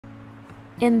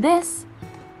In this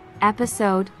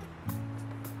episode,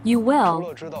 you 除 will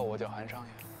了知道我叫韩商言，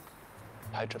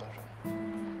还知道什么？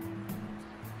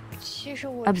 其实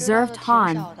我知道 observed 的挺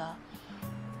Han 少的，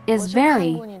 is 我就看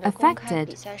very 过你的公开 affected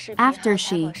比赛视频，还 after 有采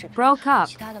she 访视频， broke up.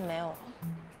 其他的没有了。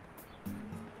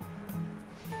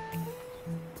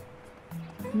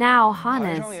 Now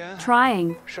Han is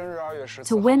trying 生日2月14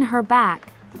 to 号， win her back.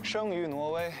 生于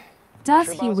挪威。 Does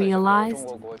 18 he 岁就获得 realize 中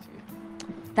国国籍，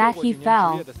 that he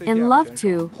fell in love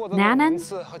to 获得的名 Nanan?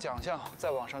 次和奖项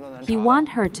在网上都能查 He 到。 want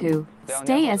her to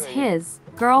stay as his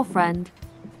girlfriend,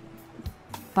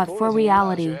 but 读 for 了几年大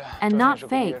reality 学 and 专业 not 是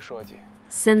工业 fake, 设计。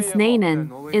 since 毕业后在 Nanan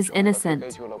挪威 is 成了 PK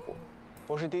innocent. 俱乐部，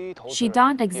我是第一投资 She 人，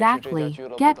 don't 也是这家 exactly 俱乐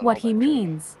部 get 的 what 老 he 板之一。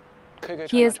 means. KK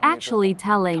He is 参加成立之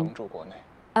后 actually telling 常驻国内。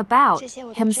 about 这些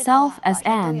我都知道 himself 啊， as 网上都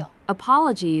an 有。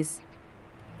 apologies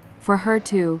for her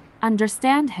to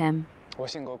understand him 我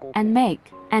性格孤僻， and make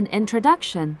an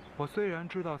introduction. 我虽然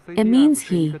知道 It CDF means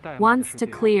是一 he 个代码的 wants 世 to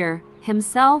界， clear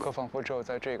himself 可仿佛只有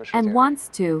在这个世界 and 里， wants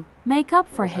to make up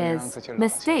我 for 才能让 his 自己冷静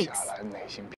下 mistakes 来，内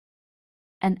心平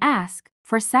and ask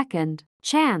for second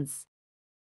chance.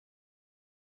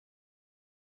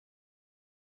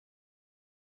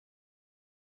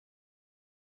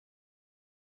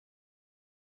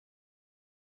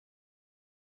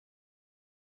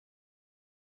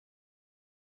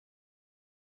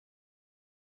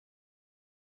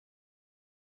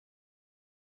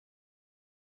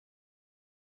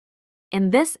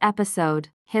 In this episode,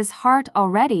 his heart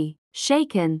already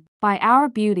shaken by our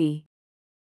beauty.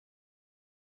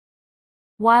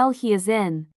 While he is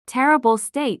in terrible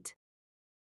state,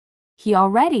 he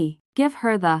already give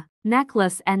her the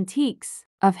necklace antiques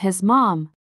of his mom,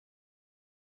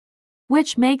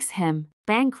 which makes him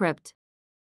bankrupt.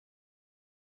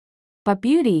 But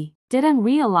Beauty didn't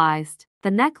realize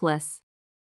the necklace.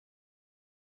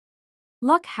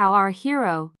 Look how our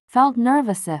hero felt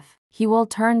nervous if he will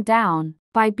turn down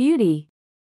by Beauty.